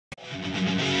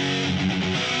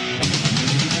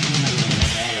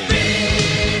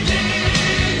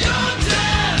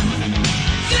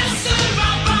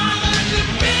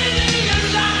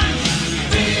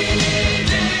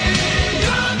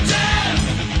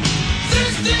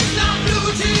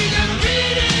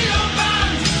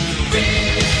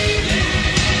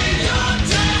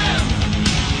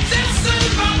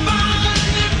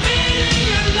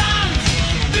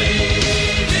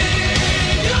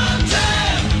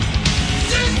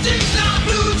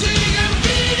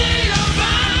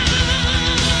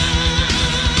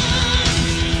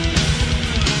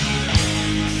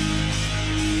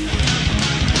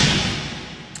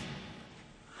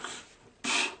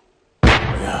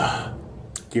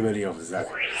Geh mir nicht auf den Sack.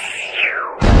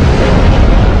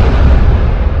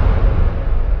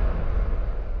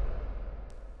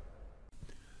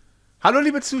 Hallo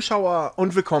liebe Zuschauer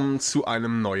und willkommen zu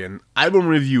einem neuen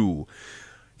Album-Review.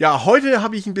 Ja, heute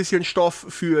habe ich ein bisschen Stoff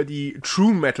für die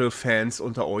True Metal-Fans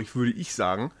unter euch, würde ich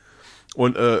sagen.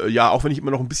 Und ja, auch wenn ich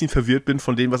immer noch ein bisschen verwirrt bin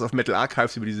von dem, was auf Metal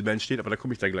Archives über diese Band steht, aber da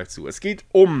komme ich da gleich zu. Es geht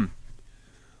um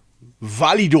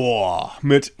Validor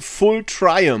mit Full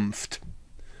Triumphed.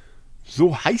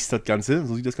 So heißt das Ganze,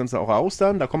 so sieht das Ganze auch aus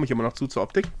dann. Da komme ich immer noch zur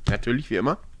Optik, natürlich, wie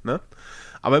immer, ne?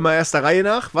 Aber immer erst der Reihe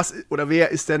nach, was oder wer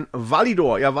ist denn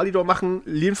Validor? Ja, Validor machen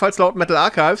jedenfalls laut Metal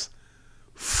Archives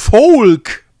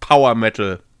Folk Power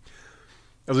Metal.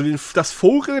 Also das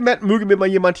Folk-Element möge mir mal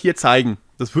jemand hier zeigen.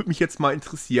 Das würde mich jetzt mal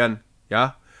interessieren,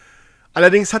 ja.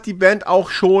 Allerdings hat die Band auch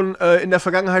schon in der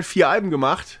Vergangenheit 4 Alben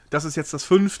gemacht. Das ist jetzt das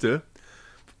 5.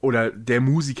 Oder der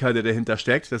Musiker, der dahinter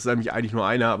steckt. Das ist eigentlich nur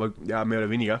einer, aber ja, mehr oder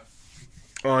weniger.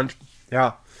 Und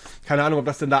ja, keine Ahnung, ob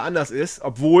das denn da anders ist.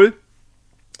 Obwohl,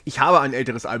 ich habe ein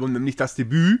älteres Album, nämlich das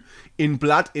Debüt in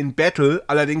Blood in Battle.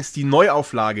 Allerdings die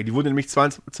Neuauflage. Die wurde nämlich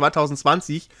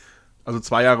 2020, also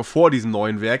 2 Jahre vor diesem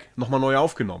neuen Werk, nochmal neu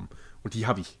aufgenommen. Und die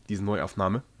habe ich, diese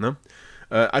Neuaufnahme. Ne?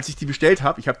 Als ich die bestellt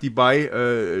habe, ich habe die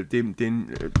bei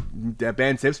der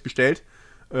Band selbst bestellt,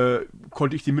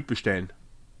 konnte ich die mitbestellen.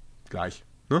 Gleich.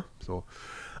 Ne? So.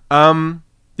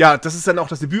 Ja, das ist dann auch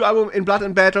das Debütalbum in Blood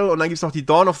and Battle und dann gibt es noch die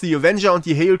Dawn of the Avenger und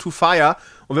die Hail to Fire.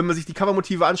 Und wenn man sich die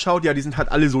Covermotive anschaut, ja, die sind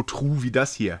halt alle so true wie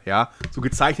das hier, ja. So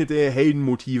gezeichnete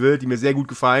Heldenmotive, die mir sehr gut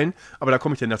gefallen, aber da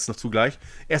komme ich dann jetzt noch zu gleich.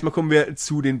 Erstmal kommen wir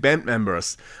zu den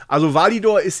Bandmembers. Also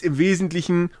Validor ist im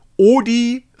Wesentlichen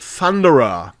Odi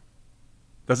Thunderer.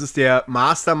 Das ist der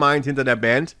Mastermind hinter der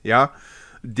Band, ja,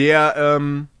 der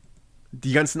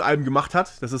die ganzen Alben gemacht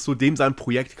hat. Das ist so dem sein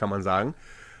Projekt, kann man sagen.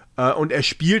 Und er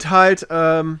spielt halt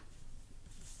den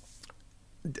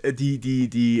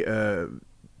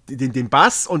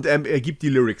Bass und er gibt die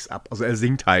Lyrics ab. Also er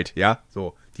singt halt, ja,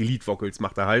 so die Lead-Vocals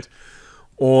macht er halt.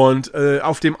 Und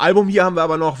auf dem Album hier haben wir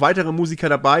aber noch weitere Musiker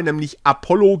dabei, nämlich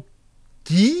Apollo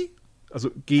G,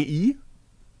 also G-I,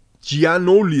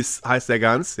 Gianolis heißt der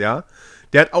ganz, ja.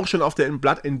 Der hat auch schon auf der In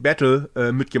Blood in Battle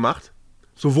mitgemacht.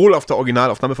 Sowohl auf der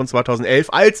Originalaufnahme von 2011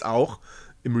 als auch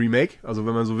im Remake, also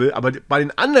wenn man so will. Aber bei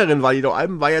den anderen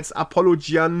Validor-Alben war jetzt Apollo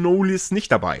Gianolis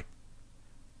nicht dabei.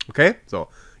 Okay? So,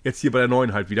 jetzt hier bei der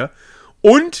neuen halt wieder.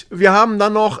 Und wir haben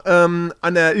dann noch an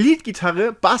der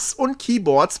Leadgitarre, Bass und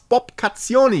Keyboards Bob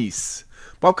Katzionis.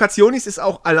 Bob Katzionis ist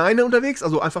auch alleine unterwegs,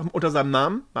 also einfach unter seinem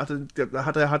Namen.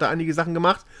 Hat er einige Sachen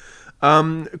gemacht.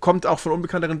 Kommt auch von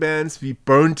unbekannteren Bands wie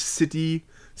Burnt City,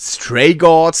 Stray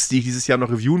Gods, die ich dieses Jahr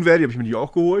noch reviewen werde. Die habe ich mir die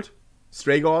auch geholt.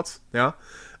 Stray Gods, ja.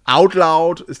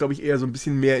 Outloud ist, glaube ich, eher so ein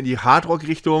bisschen mehr in die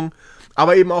Hardrock-Richtung.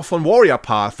 Aber eben auch von Warrior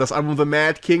Path. Das Album The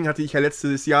Mad King hatte ich ja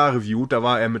letztes Jahr reviewt. Da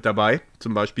war er mit dabei,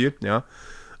 zum Beispiel, ja.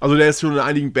 Also der ist schon in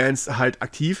einigen Bands halt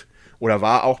aktiv. Oder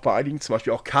war auch bei einigen, zum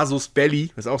Beispiel auch Casus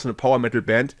Belli. Das ist auch so eine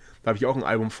Power-Metal-Band. Da habe ich auch ein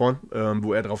Album von,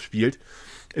 wo er drauf spielt.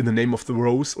 In the Name of the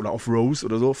Rose oder of Rose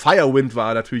oder so. Firewind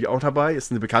war natürlich auch dabei.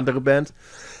 Ist eine bekanntere Band.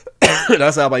 Da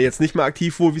ist er aber jetzt nicht mehr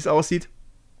aktiv wohl, wie es aussieht.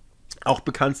 Auch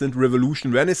bekannt sind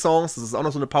Revolution Renaissance. Das ist auch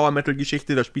noch so eine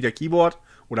Power-Metal-Geschichte. Da spielt er Keyboard.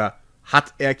 Oder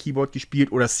hat er Keyboard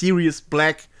gespielt. Oder Sirius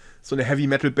Black. So eine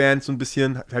Heavy-Metal-Band. So ein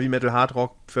bisschen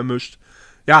Heavy-Metal-Hardrock vermischt.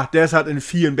 Ja, der ist halt in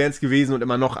vielen Bands gewesen und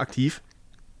immer noch aktiv.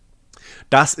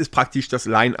 Das ist praktisch das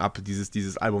Line-Up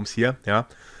dieses Albums hier. Ja.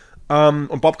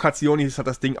 Und Bob Katzionis hat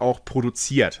das Ding auch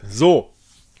produziert. So.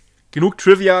 Genug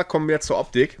Trivia. Kommen wir zur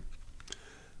Optik.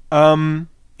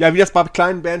 Ja, wie das bei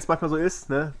kleinen Bands manchmal so ist,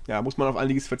 ne? Ja, muss man auf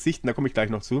einiges verzichten, da komme ich gleich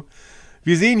noch zu.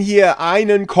 Wir sehen hier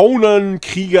einen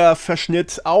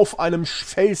Conan-Krieger-Verschnitt auf einem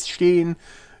Fels stehen,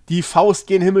 die Faust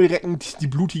gen Himmel reckend, die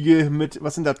blutige mit,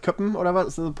 was sind das, Köppen oder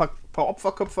was? Sind ein paar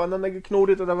Opferköpfe aneinander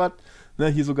geknotet oder was? Ne,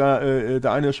 hier sogar,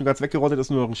 der eine ist schon ganz weggerottet,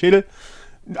 ist nur noch ein Schädel.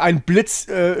 Ein Blitz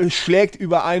schlägt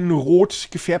über einen rot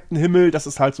gefärbten Himmel, das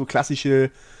ist halt so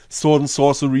klassische Sword and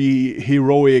Sorcery,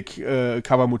 Heroic,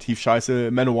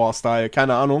 Covermotiv-Scheiße, Manowar-Style,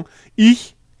 keine Ahnung.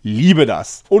 Ich liebe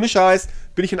das. Ohne Scheiß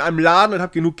bin ich in einem Laden und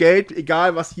habe genug Geld,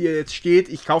 egal was hier jetzt steht,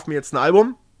 ich kaufe mir jetzt ein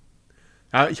Album.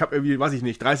 Ja, ich habe irgendwie, weiß ich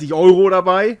nicht, 30 Euro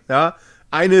dabei, ja.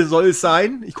 Eine soll es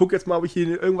sein. Ich gucke jetzt mal, ob ich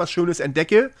hier irgendwas Schönes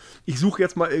entdecke. Ich suche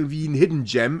jetzt mal irgendwie einen Hidden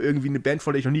Gem, irgendwie eine Band,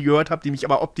 von der ich noch nie gehört habe, die mich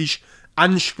aber optisch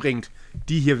anspringt.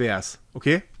 Die hier wär's,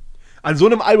 okay? An so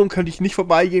einem Album könnte ich nicht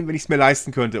vorbeigehen, wenn ich es mir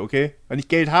leisten könnte, okay? Wenn ich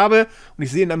Geld habe und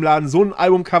ich sehe in einem Laden so ein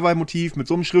Album-Cover-Motiv mit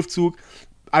so einem Schriftzug,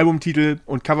 Albumtitel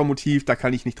und Covermotiv, da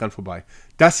kann ich nicht dran vorbei.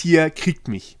 Das hier kriegt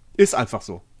mich. Ist einfach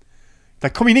so. Da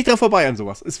komme ich nicht dran vorbei an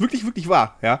sowas. Ist wirklich, wirklich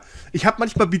wahr, ja. Ich habe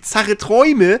manchmal bizarre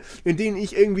Träume, in denen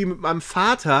ich irgendwie mit meinem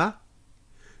Vater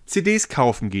CDs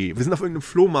kaufen gehe, wir sind auf irgendeinem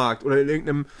Flohmarkt oder in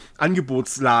irgendeinem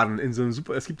Angebotsladen, in so einem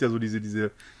es gibt ja so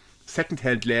diese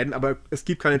Secondhand-Läden, aber es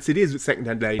gibt keine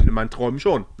CD-Secondhand-Läden, in meinen Träumen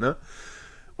schon, ne?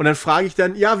 Und dann frage ich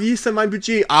dann, ja, wie ist denn mein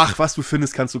Budget? Ach, was du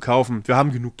findest, kannst du kaufen. Wir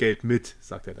haben genug Geld mit,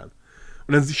 sagt er dann.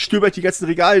 Und dann stöber ich die ganzen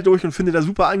Regale durch und finde da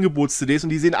super Angebots-CDs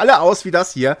und die sehen alle aus wie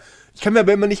das hier. Ich kann mir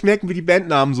aber immer nicht merken, wie die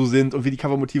Bandnamen so sind und wie die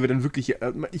Covermotive dann wirklich.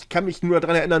 Ich kann mich nur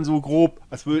daran erinnern, so grob,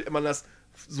 als würde man das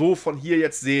so von hier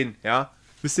jetzt sehen, ja.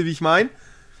 Wisst ihr, wie ich meine?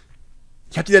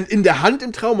 Ich habe die dann in der Hand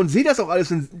im Traum und sehe das auch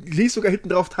alles und lese sogar hinten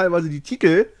drauf teilweise die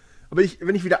Titel. Aber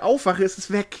wenn ich wieder aufwache, ist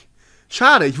es weg.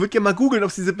 Schade, ich würde gerne mal googeln, ob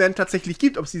es diese Band tatsächlich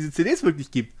gibt, ob es diese CDs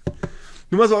wirklich gibt.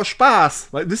 Nur mal so aus Spaß.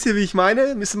 Weil, wisst ihr, wie ich meine?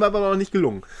 Ist mir aber noch nicht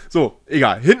gelungen. So,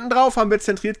 egal. Hinten drauf haben wir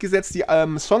zentriert gesetzt die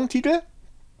Songtitel.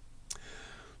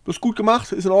 Das ist gut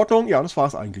gemacht, ist in Ordnung. Ja, das war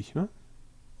es eigentlich, ne?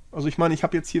 Also ich meine, ich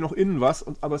habe jetzt hier noch innen was,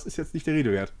 aber es ist jetzt nicht der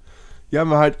Rede wert. Hier haben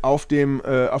wir halt auf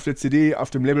der CD, auf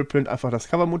dem Labelprint einfach das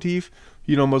Covermotiv.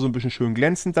 Hier nochmal so ein bisschen schön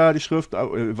glänzend da, die Schrift.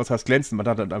 Was heißt glänzend? Man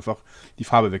hat halt einfach die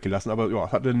Farbe weggelassen. Aber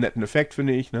ja, hat einen netten Effekt,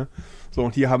 finde ich, ne? So,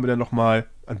 und hier haben wir dann nochmal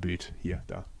ein Bild. Hier,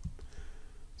 da.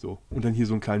 So, und dann hier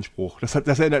so einen kleinen Spruch. Das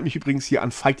erinnert mich übrigens hier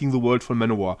an Fighting the World von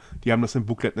Manowar. Die haben das im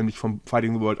Booklet nämlich von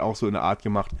Fighting the World auch so in der Art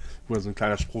gemacht, wo da so ein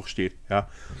kleiner Spruch steht, ja.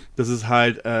 Das ist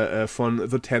halt von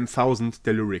The 10.000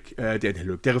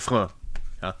 der Refrain,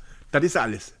 ja. Das ist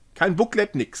alles. Kein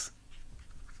Booklet, nix.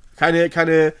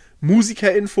 Keine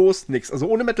Musikerinfos, nix. Also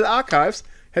ohne Metal Archives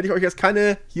hätte ich euch jetzt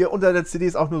keine, hier unter der CD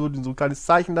ist auch nur so ein kleines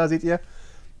Zeichen da, seht ihr,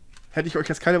 hätte ich euch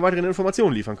jetzt keine weiteren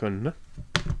Informationen liefern können, ne?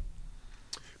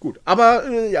 Gut, aber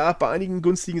ja, bei einigen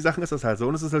günstigen Sachen ist das halt so.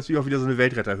 Und es ist natürlich auch wieder so eine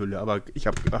Weltretterhülle. Aber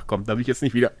ach komm, da will ich jetzt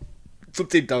nicht wieder zum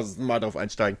 10.000. Mal drauf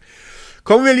einsteigen.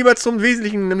 Kommen wir lieber zum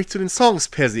Wesentlichen, nämlich zu den Songs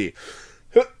per se.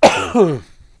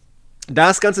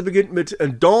 Das Ganze beginnt mit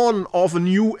Dawn of a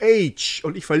New Age.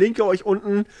 Und ich verlinke euch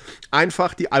unten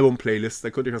einfach die Album-Playlist. Da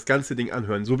könnt ihr euch das ganze Ding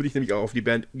anhören. So bin ich nämlich auch auf die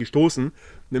Band gestoßen.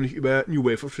 Nämlich über New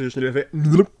Wave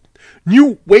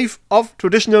of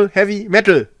Traditional Heavy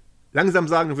Metal. Langsam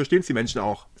sagen, dann verstehen es die Menschen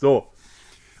auch. So.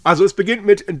 Also es beginnt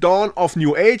mit Dawn of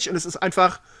New Age und es ist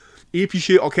einfach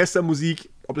epische Orchestermusik,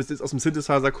 ob das jetzt aus dem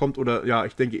Synthesizer kommt oder, ja,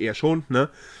 ich denke eher schon, ne?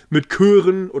 Mit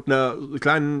Chören und einer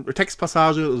kleinen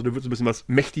Textpassage, also da wird so ein bisschen was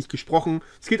mächtig gesprochen.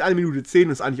 Es geht 1 Minute 10,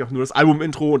 das ist eigentlich auch nur das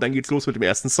Album-Intro und dann geht's los mit dem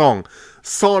ersten Song.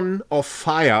 Son of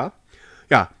Fire.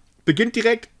 Ja, beginnt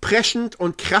direkt preschend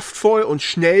und kraftvoll und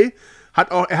schnell.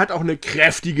 Er hat auch eine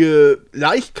kräftige,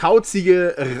 leicht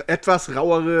kauzige, etwas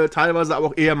rauere, teilweise aber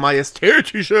auch eher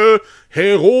majestätische,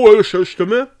 heroische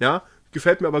Stimme. Ja,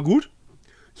 gefällt mir aber gut.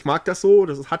 Ich mag das so.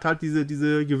 Das hat halt diese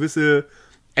gewisse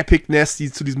Epicness, die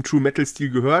zu diesem True Metal Stil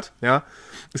gehört. Ja,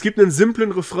 es gibt einen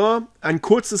simplen Refrain, ein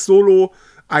kurzes Solo,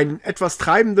 einen etwas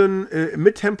treibenden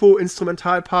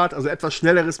Mittempo-Instrumentalpart, also etwas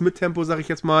schnelleres Mittempo, sag ich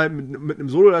jetzt mal, mit einem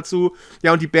Solo dazu.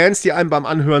 Ja, und die Bands, die einem beim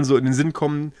Anhören so in den Sinn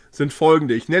kommen, sind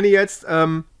folgende. Ich nenne jetzt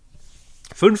 5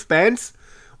 Bands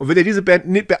und wenn ihr diese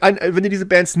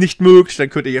Bands nicht mögt, dann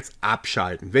könnt ihr jetzt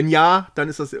abschalten. Wenn ja, dann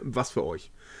ist das was für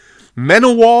euch.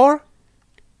 Manowar,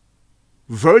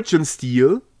 Virgin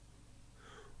Steel,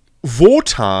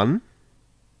 Wotan,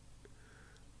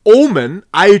 Omen,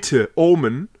 alte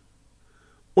Omen,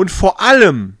 und vor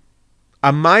allem,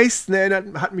 am meisten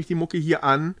hat mich die Mucke hier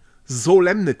an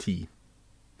Solemnity.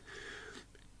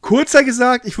 Kurzer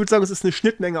gesagt, ich würde sagen, es ist eine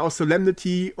Schnittmenge aus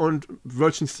Solemnity und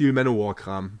Virgin Steel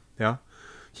Manowar-Kram. Ja?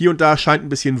 Hier und da scheint ein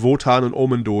bisschen Wotan und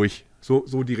Omen durch.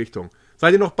 So die Richtung.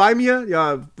 Seid ihr noch bei mir?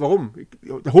 Ja, warum?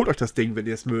 Holt euch das Ding, wenn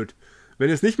ihr es mögt. Wenn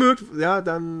ihr es nicht mögt, ja,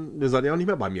 dann seid ihr auch nicht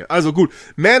mehr bei mir. Also gut,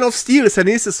 Man of Steel ist der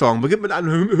nächste Song. Beginnt mit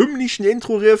einem hymnischen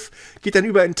Intro-Riff, geht dann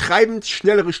über in treibend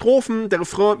schnellere Strophen. Der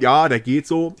Refrain, ja, der geht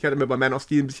so. Ich hatte mir bei Man of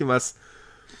Steel ein bisschen was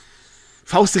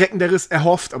Faustreckenderes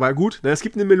erhofft, aber gut. Ne, es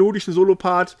gibt einen melodischen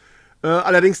Solopart.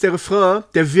 Allerdings der Refrain,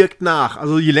 der wirkt nach.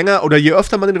 Also je länger oder je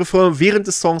öfter man den Refrain während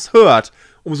des Songs hört,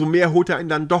 umso mehr holt er ihn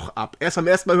dann doch ab. Erst beim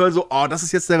ersten Mal hören so, oh, das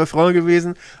ist jetzt der Refrain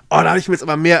gewesen. Oh, da habe ich mir jetzt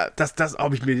aber mehr,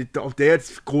 ob der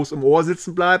jetzt groß im Ohr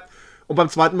sitzen bleibt. Und beim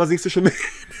zweiten Mal singst du schon mit.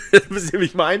 Wisst ihr, wie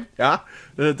ich meine? Ja,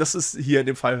 das ist hier in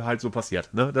dem Fall halt so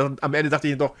passiert. Ne? Am Ende dachte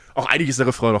ich doch, auch eigentlich ist der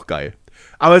Refrain noch geil.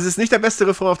 Aber es ist nicht der beste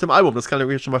Refrain auf dem Album. Das kann ich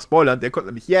euch schon mal spoilern. Der kommt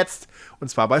nämlich jetzt. Und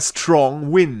zwar bei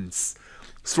Strong Winds.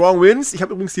 Strong Winds, ich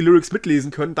habe übrigens die Lyrics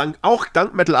mitlesen können, dank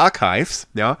Metal Archives,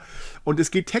 ja. Und es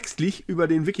geht textlich über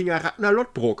den Wikinger Ragnar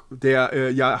Lodbrok,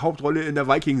 der ja Hauptrolle in der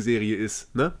Viking-Serie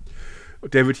ist, ne?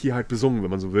 Und der wird hier halt besungen,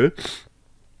 wenn man so will.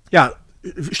 Ja,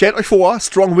 stellt euch vor,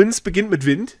 Strong Winds beginnt mit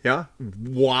Wind, ja.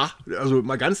 Boah, also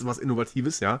mal ganz was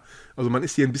Innovatives, ja. Also man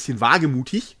ist hier ein bisschen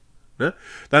wagemutig, ne?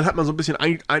 Dann hat man so ein bisschen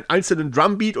einen einzelnen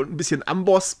Drumbeat und ein bisschen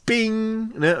Amboss,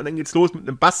 Bing, ne? Und dann geht's los mit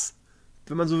einem Bass,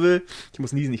 wenn man so will. Ich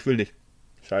muss niesen, ich will nicht.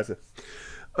 scheiße.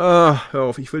 Hör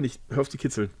auf, ich will nicht. Hör auf zu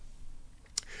kitzeln.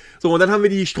 So, und dann haben wir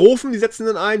die Strophen, die setzen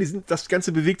dann ein. Das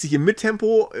Ganze bewegt sich im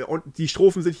Mittempo und die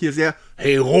Strophen sind hier sehr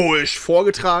heroisch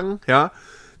vorgetragen, ja.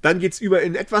 Dann geht's über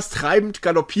in etwas treibend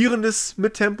galoppierendes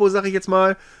Mittempo, sag ich jetzt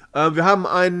mal. Wir haben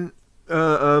ein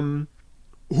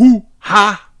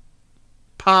Hu-Ha-Part,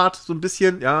 so ein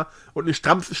bisschen, ja. Und eine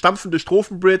stampfende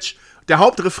Strophenbridge. Der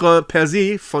Hauptrefrain per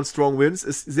se von Strong Winds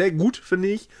ist sehr gut, finde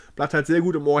ich. Bleibt halt sehr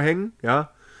gut im Ohr hängen,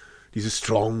 ja. Diese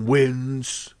Strong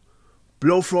Winds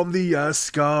blow from the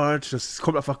Asgard. Das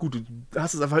kommt einfach gut. Du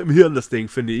hast es einfach im Hirn, das Ding,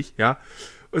 finde ich, ja.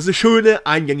 Das ist eine schöne,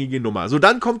 eingängige Nummer. So,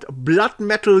 dann kommt Blood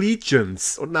Metal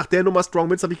Legions. Und nach der Nummer Strong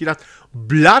Winds habe ich gedacht,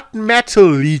 Blood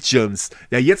Metal Legions.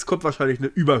 Ja, jetzt kommt wahrscheinlich eine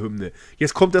Überhymne.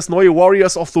 Jetzt kommt das neue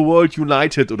Warriors of the World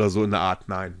United oder so in der Art.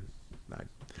 Nein.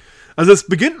 Also es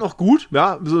beginnt noch gut,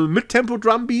 ja, so mit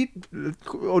Tempo-Drumbeat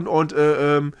und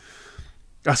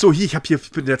ach so, hier, ich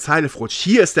bin der Zeile frutsch.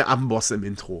 Hier ist der Amboss im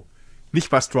Intro. Nicht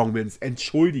bei Strong Winds.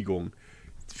 Entschuldigung.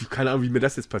 Keine Ahnung, wie mir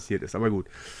das jetzt passiert ist, aber gut.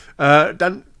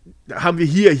 Dann haben wir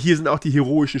hier sind auch die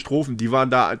heroischen Strophen. Die waren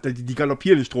da, die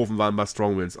galoppierenden Strophen waren bei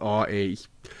Strong Winds. Oh, ey,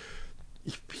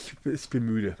 ich bin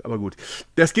müde, aber gut.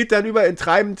 Das geht dann über in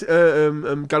treibend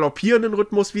galoppierenden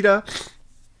Rhythmus wieder.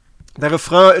 Der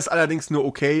Refrain ist allerdings nur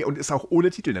okay und ist auch ohne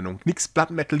Titelnennung. Nix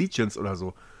Blood Metal Legions oder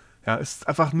so. Ja, ist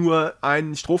einfach nur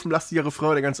ein strophenlastiger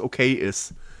Refrain, der ganz okay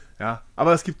ist. Ja,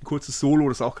 aber es gibt ein kurzes Solo,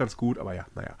 das ist auch ganz gut, aber ja,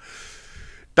 naja.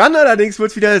 Dann allerdings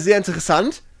wird es wieder sehr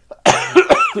interessant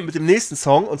mit dem nächsten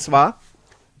Song, und zwar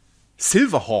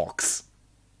Silverhawks.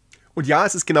 Und ja,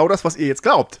 es ist genau das, was ihr jetzt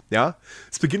glaubt, ja.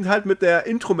 Es beginnt halt mit der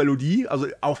Intro-Melodie, also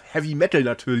auch Heavy Metal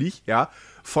natürlich, ja,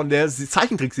 von der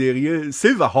Zeichentrickserie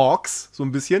Silverhawks, so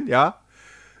ein bisschen, ja.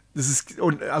 Das ist,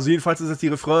 und also jedenfalls ist das die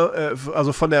Refrain,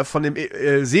 also von dem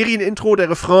Serienintro der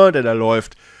Refrain, der da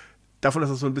läuft. Davon ist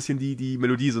das so ein bisschen die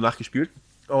Melodie so nachgespielt.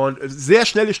 Und sehr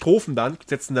schnelle Strophen dann,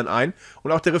 setzen dann ein.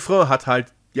 Und auch der Refrain hat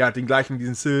halt, ja,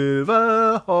 diesen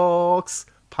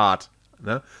Silverhawks-Part.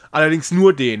 Ne? Allerdings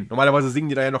nur den. Normalerweise singen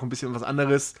die da ja noch ein bisschen was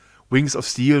anderes. Wings of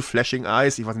Steel, Flashing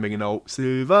Eyes, ich weiß nicht mehr genau.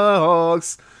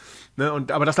 Silverhawks. Ne?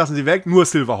 Aber das lassen sie weg. Nur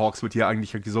Silverhawks wird hier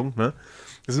eigentlich gesungen. Ne?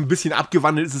 Das ist ein bisschen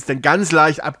abgewandelt, ist es dann ganz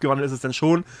leicht abgewandelt, ist es dann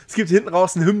schon. Es gibt hinten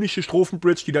raus eine hymnische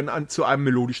Strophenbridge, die dann zu einem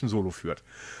melodischen Solo führt.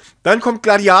 Dann kommt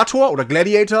Gladiator,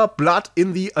 Blood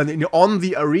on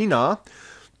the Arena.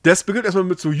 Das beginnt erstmal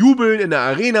mit so Jubeln in der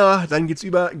Arena, dann geht's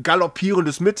über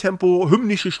galoppierendes Mittempo,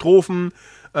 hymnische Strophen,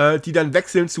 die dann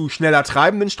wechseln zu schneller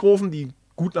treibenden Strophen, die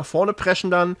gut nach vorne preschen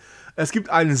dann. Es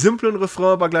gibt einen simplen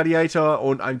Refrain bei Gladiator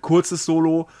und ein kurzes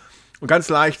Solo und ganz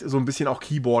leicht so ein bisschen auch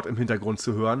Keyboard im Hintergrund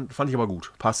zu hören. Fand ich aber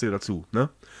gut, passt hier dazu, ne?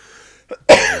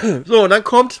 So, und dann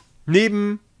kommt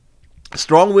neben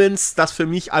Strong Winds das für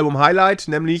mich Album-Highlight,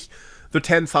 nämlich The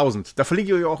 10.000. Da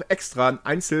verlinke ich euch auch extra ein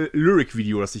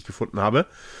Einzel-Lyric-Video, das ich gefunden habe.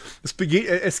 Es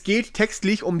geht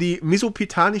textlich um die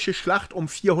mesopetanische Schlacht um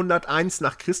 401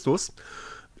 nach Christus.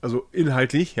 Also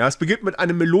inhaltlich, ja. Es beginnt mit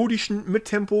einem melodischen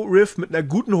Mittempo-Riff, mit einer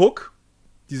guten Hook.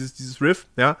 Dieses Riff,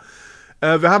 ja.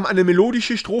 Wir haben eine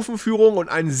melodische Strophenführung und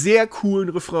einen sehr coolen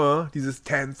Refrain. Dieses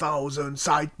 10.000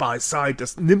 Side by Side,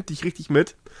 das nimmt dich richtig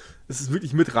mit. Das ist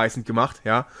wirklich mitreißend gemacht,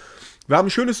 ja. Wir haben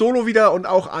ein schönes Solo wieder und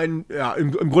auch im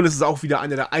Grunde ist es auch wieder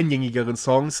einer der eingängigeren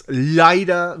Songs.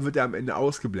 Leider wird er am Ende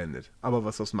ausgeblendet. Aber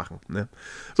was soll's machen, ne?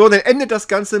 So, und dann endet das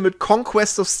Ganze mit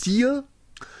Conquest of Steel.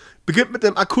 Beginnt mit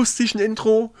einem akustischen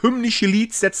Intro. Hymnische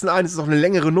Leads setzen ein. Das ist auch eine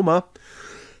längere Nummer.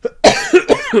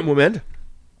 Moment.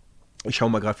 Ich schau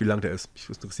mal gerade, wie lang der ist.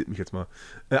 Das interessiert mich jetzt mal.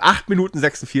 8 Minuten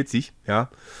 46, ja.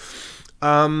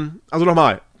 Also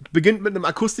nochmal. Beginnt mit einem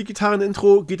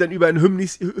Akustik-Gitarren-Intro, geht dann über in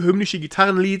hymnische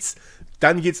Gitarrenleads,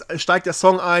 dann steigt der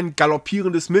Song ein,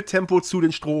 galoppierendes Mittempo zu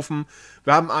den Strophen.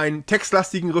 Wir haben einen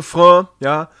textlastigen Refrain,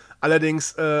 ja,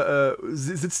 allerdings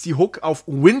sitzt die Hook auf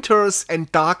Winters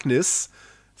and Darkness.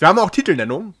 Wir haben auch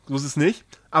Titelnennung, so ist es nicht,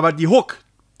 aber die Hook,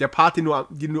 der Part,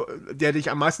 der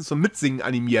dich am meisten zum Mitsingen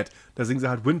animiert, da singen sie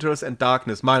halt Winters and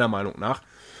Darkness, meiner Meinung nach.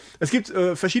 Es gibt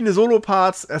verschiedene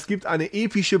Solo-Parts, es gibt einen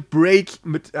epischen Break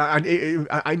mit einer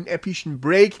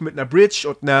Bridge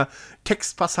und einer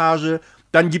Textpassage.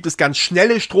 Dann gibt es ganz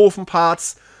schnelle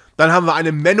Strophenparts. Dann haben wir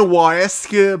eine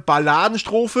Manowar-eske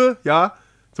Balladenstrophe, ja.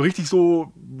 So richtig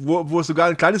so, wo es sogar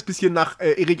ein kleines bisschen nach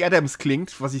Eric Adams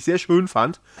klingt, was ich sehr schön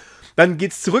fand. Dann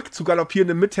geht's zurück zu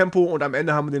galoppierendem Mittempo und am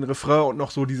Ende haben wir den Refrain und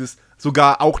noch so dieses,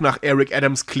 sogar auch nach Eric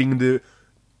Adams klingende,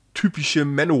 typische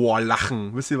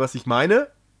Manowar-Lachen. Wisst ihr, was ich meine?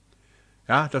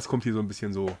 Ja, das kommt hier so ein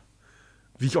bisschen so,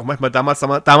 wie ich auch manchmal damals,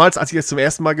 als ich es zum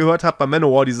ersten Mal gehört habe, bei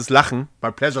Manowar, dieses Lachen,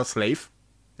 bei Pleasure Slave,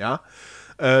 ja,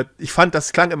 ich fand,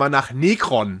 das klang immer nach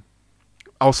Necron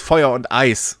aus Feuer und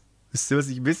Eis. Wisst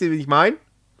ihr, wie ich meine?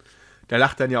 Der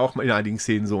lacht dann ja auch mal in einigen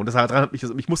Szenen so. Und das hat mich,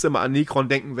 ich musste immer an Necron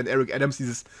denken, wenn Eric Adams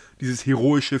dieses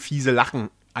heroische, fiese Lachen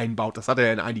einbaut. Das hat er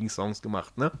ja in einigen Songs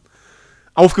gemacht, ne?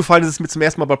 Aufgefallen ist es mir zum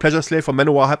ersten Mal bei Pleasure Slave von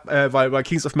Manowar, weil bei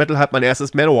Kings of Metal halt mein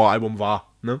erstes Manowar-Album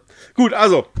war, ne? Gut,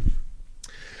 also.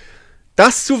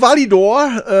 Das zu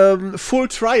Validor, Full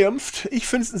Triumphed. Ich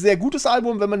finde es ein sehr gutes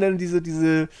Album, wenn man dann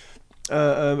diese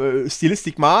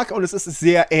Stilistik mag. Und es ist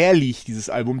sehr ehrlich, dieses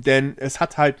Album, denn es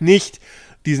hat halt nicht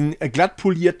diesen glatt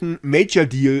polierten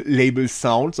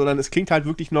Major-Deal-Label-Sound, sondern es klingt halt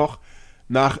wirklich noch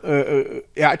nach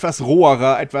etwas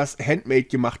roherer, etwas handmade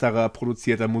gemachterer,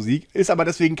 produzierter Musik. Ist aber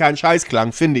deswegen kein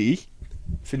Scheißklang, finde ich.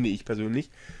 Finde ich persönlich.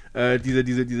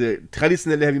 Diese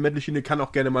traditionelle Heavy-Metal-Schiene kann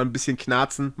auch gerne mal ein bisschen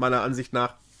knarzen, meiner Ansicht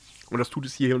nach. Und das tut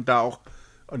es hier und da auch.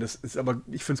 Und das ist aber,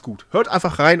 ich finde es gut. Hört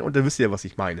einfach rein und dann wisst ihr, was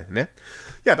ich meine, ne?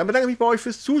 Ja, dann bedanke ich mich bei euch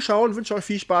fürs Zuschauen, wünsche euch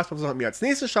viel Spaß, was ihr mir als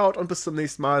nächstes schaut und bis zum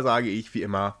nächsten Mal sage ich, wie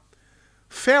immer,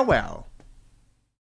 Farewell.